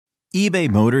eBay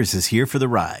Motors is here for the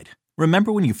ride.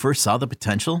 Remember when you first saw the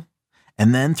potential?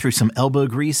 And then through some elbow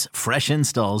grease, fresh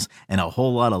installs, and a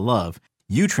whole lot of love,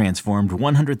 you transformed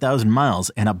 100,000 miles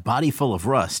and a body full of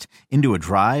rust into a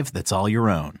drive that's all your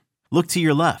own. Look to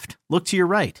your left. Look to your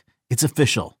right. It's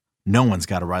official. No one's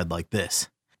got a ride like this.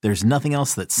 There's nothing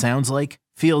else that sounds like,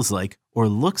 feels like, or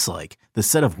looks like the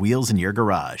set of wheels in your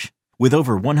garage. With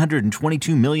over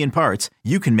 122 million parts,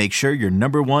 you can make sure your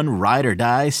number one ride or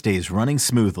die stays running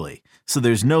smoothly. So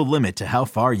there's no limit to how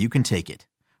far you can take it.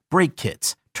 Brake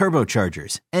kits,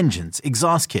 turbochargers, engines,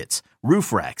 exhaust kits,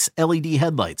 roof racks, LED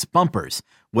headlights, bumpers,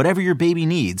 whatever your baby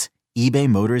needs, eBay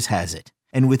Motors has it.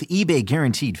 And with eBay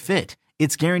Guaranteed Fit,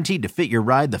 it's guaranteed to fit your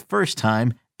ride the first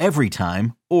time, every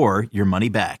time, or your money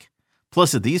back.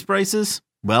 Plus at these prices,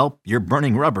 well, you're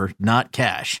burning rubber, not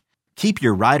cash. Keep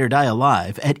your ride or die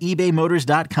alive at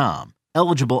ebaymotors.com.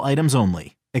 Eligible items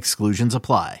only. Exclusions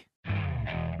apply.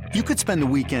 You could spend the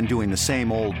weekend doing the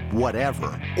same old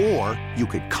whatever, or you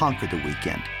could conquer the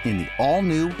weekend in the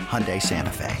all-new Hyundai Santa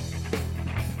Fe.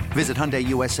 Visit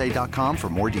HyundaiUSA.com for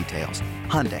more details.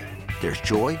 Hyundai, there's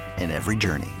joy in every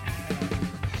journey.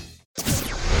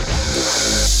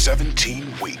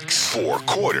 17 weeks, 4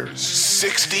 quarters,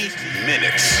 60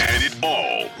 minutes, and it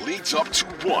all leads up to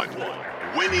one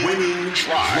winning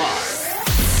drive.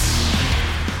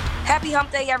 Happy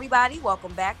Hump Day, everybody.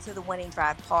 Welcome back to the Winning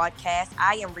Drive podcast.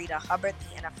 I am Rita Hubbard,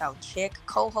 the NFL chick,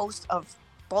 co-host of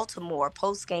Baltimore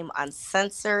Postgame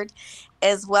Uncensored,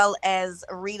 as well as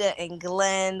Rita and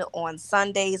Glenn on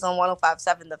Sundays on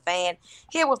 105.7 The Fan.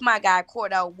 Here with my guy,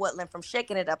 Cordell Woodland from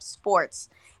Shaking It Up Sports,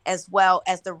 as well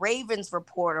as the Ravens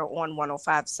reporter on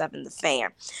 105.7 The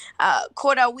Fan.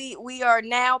 Cordell, we are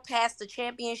now past the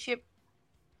championship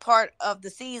part of the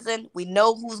season. We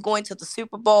know who's going to the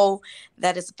Super Bowl.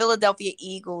 That is the Philadelphia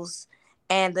Eagles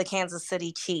and the Kansas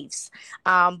City Chiefs.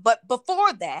 But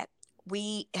before that,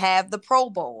 we have the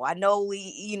Pro Bowl. I know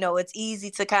it's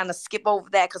easy to kind of skip over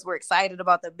that because we're excited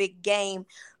about the big game.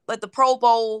 But the Pro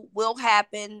Bowl will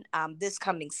happen this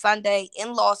coming Sunday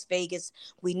in Las Vegas.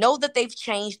 We know that they've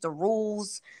changed the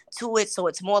rules to it, so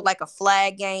it's more like a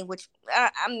flag game, which,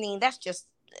 that's just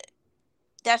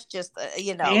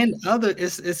And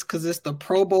it's because it's the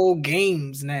Pro Bowl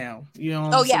games now. You know.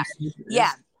 Oh, yeah.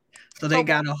 Yeah. So they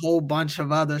got a whole bunch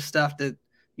of other stuff that,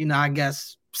 I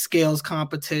guess skills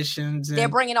competitions. They're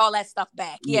bringing all that stuff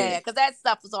back. Yeah, because that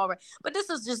stuff was already. But this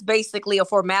is just basically a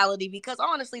formality because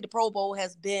honestly, the Pro Bowl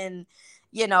has been,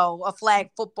 a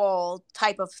flag football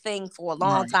type of thing for a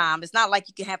long time. It's not like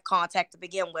you can have contact to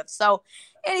begin with. So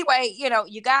anyway,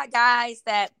 you got guys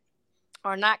that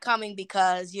are not coming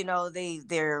because,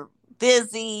 they're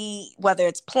busy, whether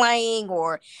it's playing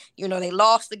or, they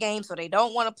lost the game, so they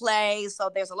don't want to play. So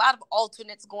there's a lot of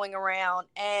alternates going around.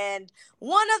 And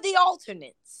one of the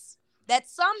alternates that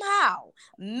somehow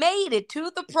made it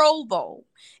to the Pro Bowl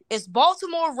is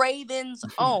Baltimore Ravens'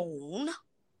 own,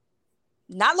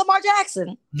 not Lamar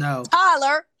Jackson, no,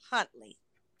 Tyler Huntley.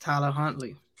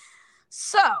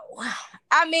 So,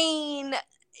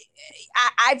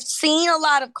 I've seen a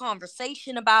lot of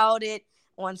conversation about it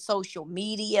on social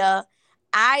media.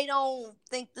 I don't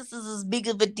think this is as big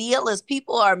of a deal as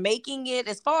people are making it.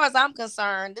 As far as I'm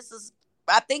concerned,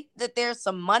 I think that there's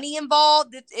some money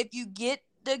involved if you get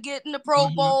in the Pro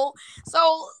Bowl.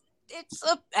 So it's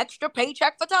an extra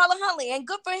paycheck for Tyler Huntley, and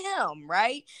good for him,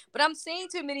 right? But I'm seeing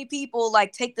too many people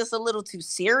take this a little too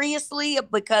seriously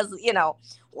because,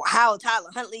 how Tyler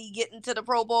Huntley get into the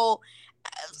Pro Bowl.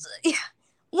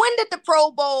 When did the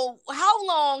Pro Bowl, how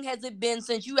long has it been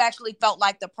since you actually felt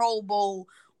like the Pro Bowl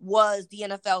was the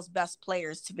NFL's best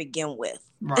players to begin with?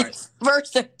 Right.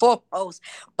 First and foremost.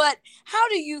 But how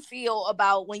do you feel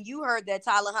about when you heard that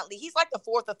Tyler Huntley, he's like the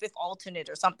fourth or fifth alternate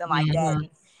or something like that,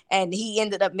 and he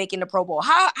ended up making the Pro Bowl.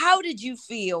 How did you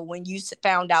feel when you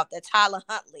found out that Tyler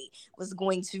Huntley was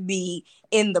going to be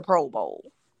in the Pro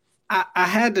Bowl? I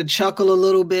had to chuckle a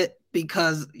little bit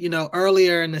because,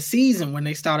 earlier in the season when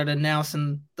they started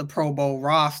announcing the Pro Bowl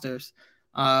rosters,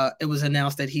 it was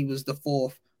announced that he was the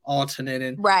fourth alternate.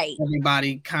 And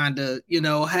everybody kind of,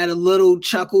 had a little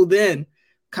chuckle then,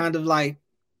 kind of like,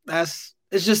 it's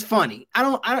just funny.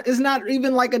 It's not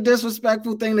even like a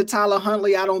disrespectful thing to Tyler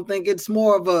Huntley. I don't think it's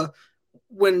more of a,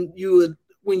 when you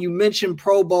mention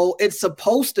Pro Bowl, it's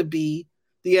supposed to be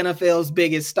the NFL's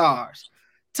biggest stars.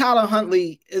 Tyler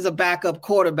Huntley is a backup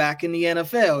quarterback in the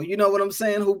NFL. You know what I'm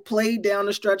saying? Who played down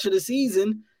the stretch of the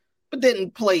season, but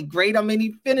didn't play great.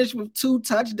 He finished with 2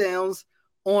 touchdowns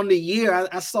on the year.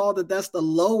 I saw that that's the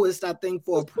lowest, I think,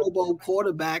 for a Pro Bowl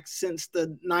quarterback since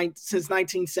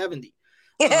 1970.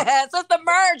 Yeah, since the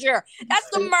merger. That's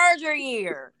the merger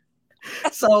year.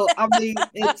 So,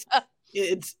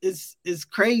 it's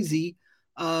crazy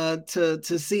to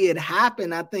see it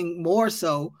happen. I think more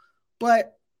so,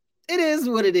 but it is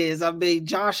what it is. I mean,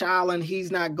 Josh Allen,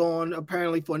 he's not going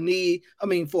apparently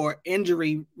for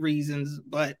injury reasons,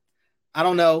 but I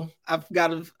don't know. I've got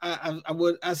to.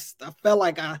 I felt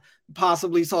like I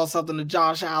possibly saw something to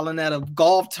Josh Allen at a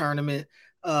golf tournament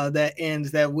that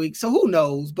ends that week. So who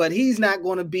knows? But he's not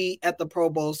going to be at the Pro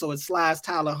Bowl. So it slides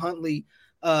Tyler Huntley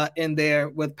in there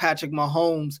with Patrick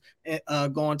Mahomes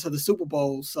going to the Super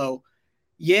Bowl. So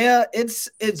yeah, it's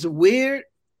weird.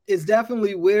 It's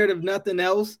definitely weird if nothing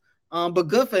else. But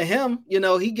good for him.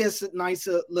 He gets a nice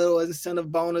little incentive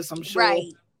bonus, I'm sure.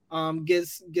 Right.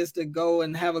 Gets to go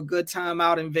and have a good time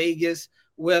out in Vegas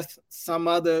with some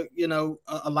other,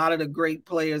 a lot of the great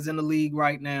players in the league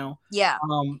right now. Yeah.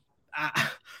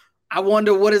 I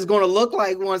wonder what it's going to look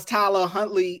like once Tyler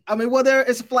Huntley. I mean,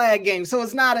 it's a flag game, so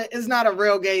it's not a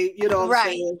real game. What I'm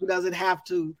saying? He doesn't have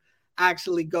to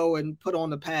actually go and put on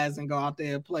the pads and go out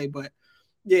there and play. But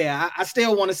yeah, I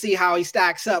still want to see how he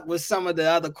stacks up with some of the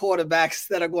other quarterbacks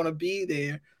that are going to be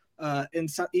there.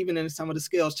 Even in some of the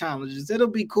skills challenges, it'll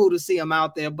be cool to see him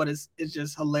out there, but it's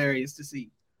just hilarious to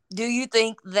see. Do you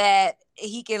think that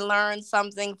he can learn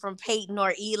something from Peyton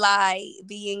or Eli,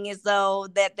 being as though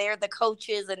that they're the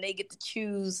coaches and they get to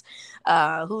choose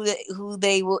who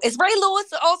they will? Is Ray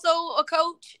Lewis also a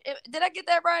coach? Did I get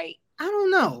that right? I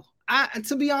don't know.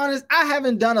 To be honest, I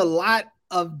haven't done a lot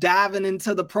of diving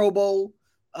into the Pro Bowl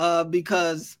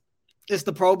because it's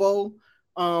the Pro Bowl,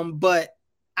 but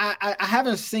I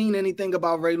haven't seen anything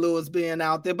about Ray Lewis being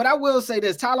out there, but I will say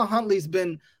this. Tyler Huntley's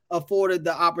been afforded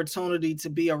the opportunity to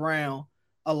be around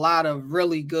a lot of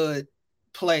really good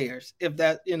players. If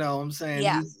that, what I'm saying,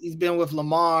 yeah. He's been with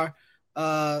Lamar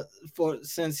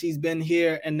since he's been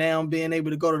here, and now being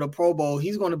able to go to the Pro Bowl,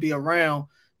 he's going to be around,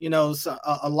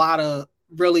 a lot of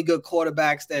really good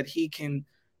quarterbacks that he can,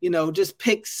 just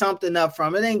pick something up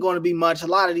from. It ain't going to be much. A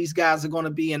lot of these guys are going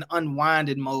to be in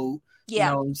unwinded mode. Yeah.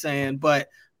 You know what I'm saying? But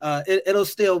it'll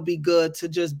still be good to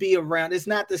just be around. It's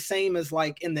not the same as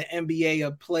like in the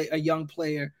NBA, a young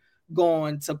player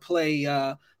going to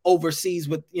play overseas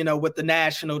with the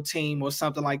national team or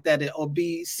something like that. Or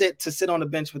sit on the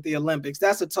bench with the Olympics.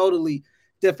 That's a totally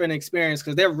different experience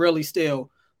because they're really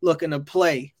still looking to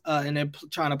play and they're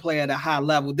trying to play at a high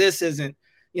level. This isn't,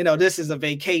 this is a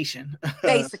vacation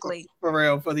basically for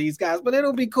real for these guys, but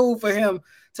it'll be cool for him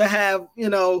to have,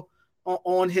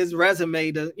 on his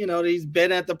resume to, he's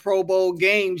been at the Pro Bowl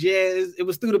games. Yeah, it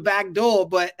was through the back door,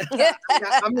 but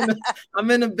I'm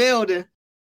in the building.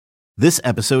 This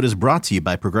episode is brought to you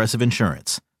by Progressive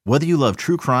Insurance. Whether you love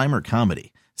true crime or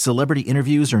comedy, celebrity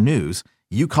interviews or news,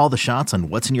 you call the shots on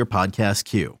what's in your podcast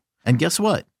queue. And guess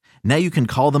what? Now you can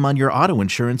call them on your auto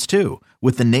insurance too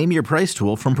with the Name Your Price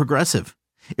tool from Progressive.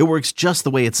 It works just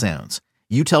the way it sounds.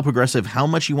 You tell Progressive how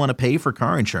much you want to pay for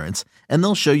car insurance, and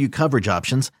they'll show you coverage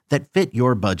options that fit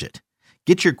your budget.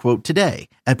 Get your quote today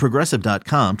at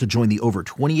Progressive.com to join the over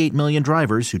 28 million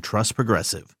drivers who trust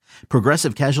Progressive.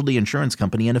 Progressive Casualty Insurance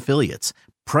Company and Affiliates.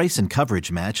 Price and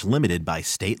coverage match limited by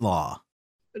state law.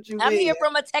 I'm here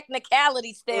from a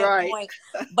technicality standpoint,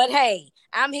 right. But hey,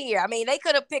 I'm here. I mean, they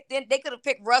could have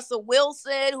picked Russell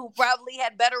Wilson, who probably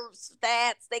had better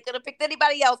stats. They could have picked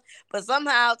anybody else, but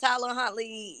somehow Tyler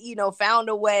Huntley, found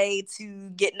a way to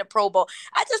get in the Pro Bowl.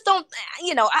 I just don't,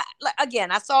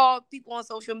 I saw people on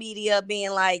social media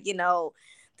being like,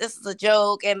 this is a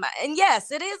joke, and yes,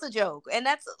 it is a joke, and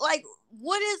that's like,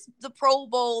 what is the Pro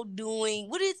Bowl doing?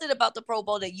 What is it about the Pro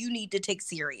Bowl that you need to take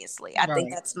seriously? I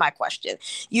think that's my question.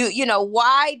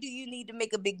 Why do you need to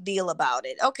make a big deal about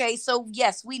it? Okay, so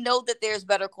yes, we know that there's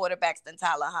better quarterbacks than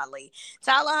Tyler Huntley.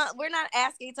 We're not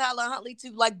asking Tyler Huntley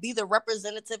to be the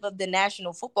representative of the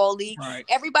National Football League. Right.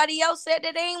 Everybody else said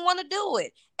that they didn't want to do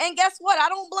it. And guess what? I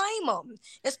don't blame them.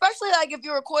 Especially if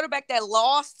you're a quarterback that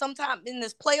lost sometime in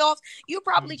this playoffs, you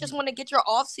probably just want to get your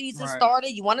offseason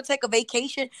started. You want to take a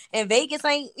vacation, and Vegas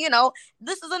ain't,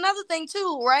 this is another thing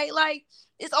too, right? Like,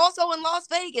 it's also in Las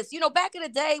Vegas. Back in the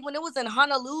day when it was in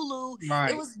Honolulu,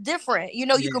 It was different. You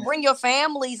could bring your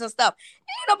families and stuff.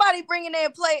 Ain't nobody bringing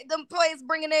players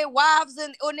bringing their wives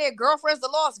and their girlfriends to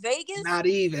Las Vegas. Not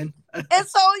even. And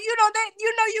so,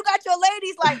 you got your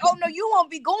ladies like, oh no, you won't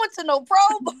be going to no Pro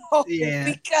Bowl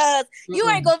because you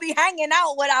ain't gonna be hanging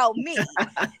out without me.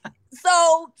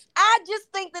 So I just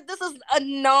think that this is a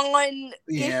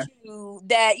non-issue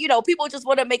that, people just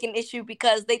want to make an issue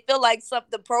because they feel like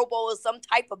the Pro Bowl is some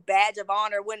type of badge of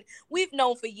honor when we've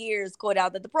known for years,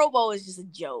 Cordell, that the Pro Bowl is just a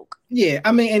joke. Yeah,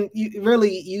 I mean, and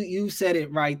you said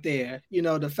it right there.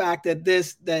 The fact that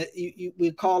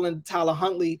we're calling Tyler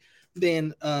Huntley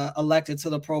being elected to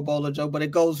the Pro Bowl a joke, but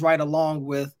it goes right along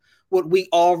with what we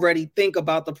already think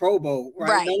about the Pro Bowl,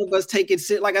 right? None of us take it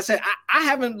like I said, I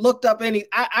haven't looked up any.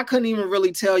 I couldn't even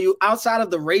really tell you outside of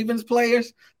the Ravens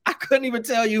players. I couldn't even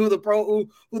tell you who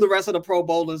the rest of the Pro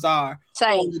Bowlers are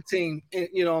on the team.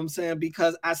 You know what I'm saying?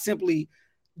 Because I simply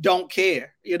don't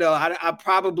care. You know, I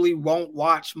probably won't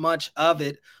watch much of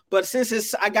it. But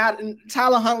since I got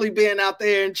Tyler Huntley being out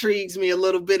there intrigues me a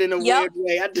little bit in a weird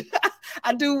way.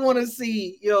 I do want to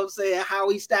see, you know what I'm saying, how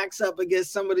he stacks up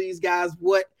against some of these guys,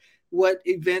 what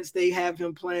events they have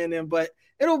him playing in. But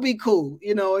it'll be cool.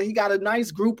 You know, he got a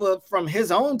nice group from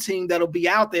his own team that'll be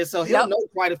out there. So he'll know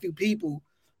quite a few people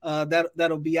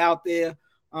that'll be out there.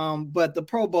 But the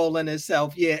Pro Bowl in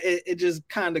itself, it just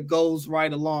kind of goes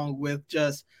right along with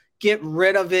just get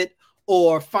rid of it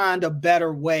or find a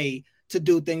better way to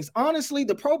do things. Honestly,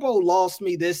 the Pro Bowl lost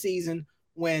me this season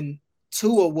when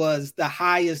Tua was the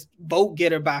highest vote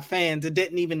getter by fans that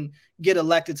didn't even get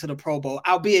elected to the Pro Bowl,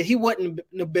 albeit he wouldn't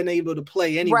have been able to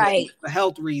play anyway for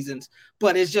health reasons.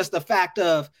 But it's just the fact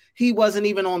of he wasn't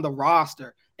even on the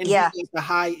roster, and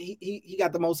he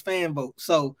got the most fan votes.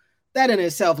 So that in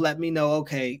itself let me know,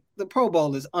 okay, the Pro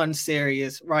Bowl is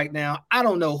unserious right now. I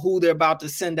don't know who they're about to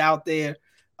send out there.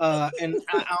 And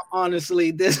I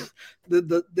honestly, this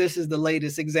is the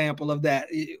latest example of that.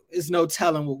 It's no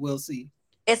telling what we'll see.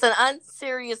 It's an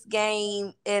unserious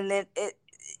game, and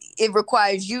it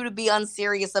requires you to be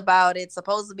unserious about it. It's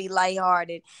supposed to be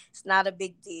lighthearted. It's not a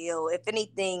big deal. If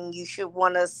anything, you should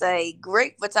want to say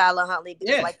great for Tyler Huntley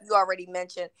because, like you already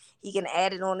mentioned, he can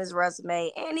add it on his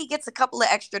resume, and he gets a couple of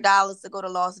extra dollars to go to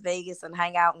Las Vegas and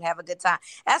hang out and have a good time.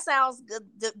 That sounds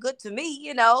good to me,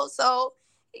 you know. So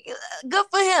good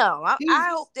for him. I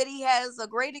hope that he has a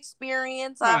great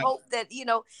experience. I hope that, you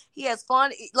know, he has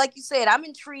fun. Like you said, I'm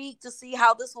intrigued to see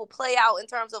how this will play out in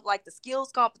terms of like the skills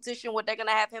competition, what they're going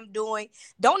to have him doing.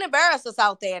 Don't embarrass us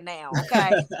out there now, okay?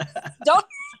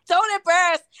 Don't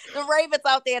embarrass the Ravens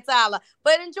out there, Tyler,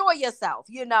 but enjoy yourself.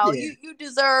 You know, you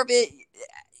deserve it.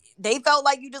 They felt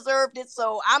like you deserved it,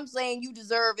 so I'm saying you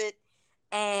deserve it.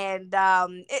 And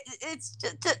it's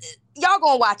just, y'all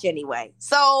gonna watch anyway.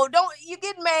 So don't you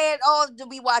get mad to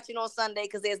be watching on Sunday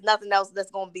because there's nothing else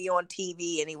that's gonna be on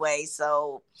TV anyway.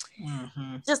 So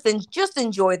just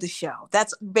enjoy the show.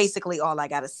 That's basically all I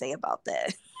gotta say about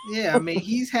that. Yeah, I mean,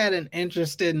 he's had an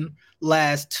interesting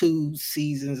last 2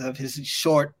 seasons of his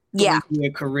short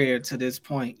career to this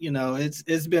point. You know,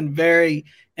 it's been very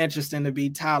interesting to be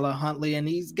Tyler Huntley, and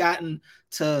he's gotten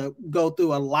to go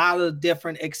through a lot of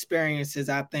different experiences,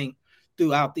 I think,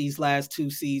 throughout these last 2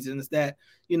 seasons that,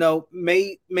 you know,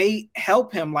 may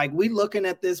help him. Like, we looking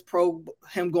at this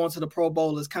him going to the Pro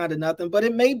Bowl is kind of nothing, but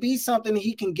it may be something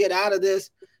he can get out of this,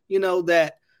 you know,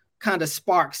 that kind of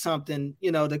spark something,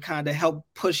 you know, to kind of help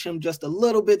push him just a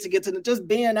little bit to get to just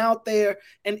being out there.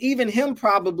 And even him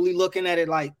probably looking at it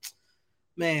like,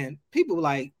 man, people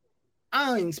like,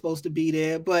 I ain't supposed to be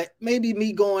there, but maybe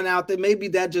me going out there, maybe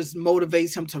that just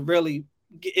motivates him to really,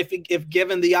 if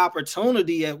given the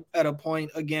opportunity at a point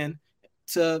again,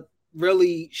 to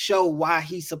really show why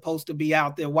he's supposed to be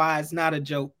out there, why it's not a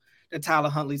joke that Tyler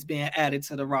Huntley's being added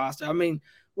to the roster. I mean,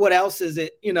 what else is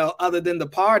it, you know, other than the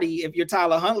party? If you're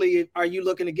Tyler Huntley, are you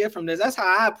looking to get from this? That's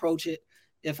how I approach it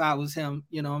if I was him.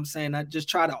 You know what I'm saying? I just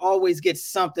try to always get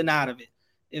something out of it.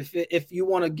 If you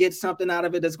want to get something out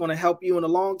of it that's going to help you in the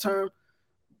long term,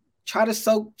 try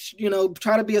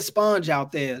to be a sponge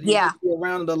out there. You be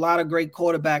around a lot of great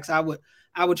quarterbacks.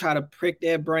 I would try to pick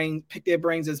their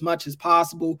brains as much as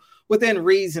possible within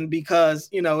reason, because,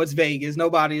 you know, it's Vegas.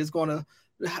 Nobody is going to,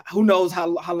 who knows how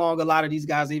long a lot of these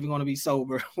guys are even going to be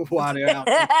sober while they're out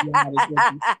there.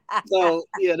 So,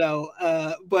 you know,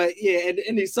 but yeah, in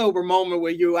any sober moment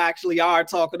where you actually are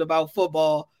talking about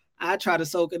football, I try to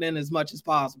soak it in as much as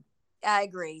possible. I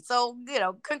agree. So, you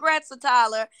know, congrats to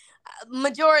Tyler.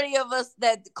 Majority of us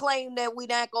that claim that we're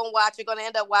not going to watch are going to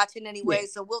end up watching anyway.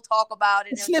 So we'll talk about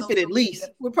it. A snippet at least.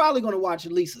 We're probably going to watch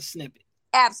at least a snippet.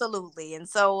 Absolutely. And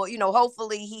so, you know,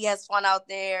 hopefully he has fun out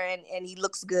there and he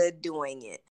looks good doing it.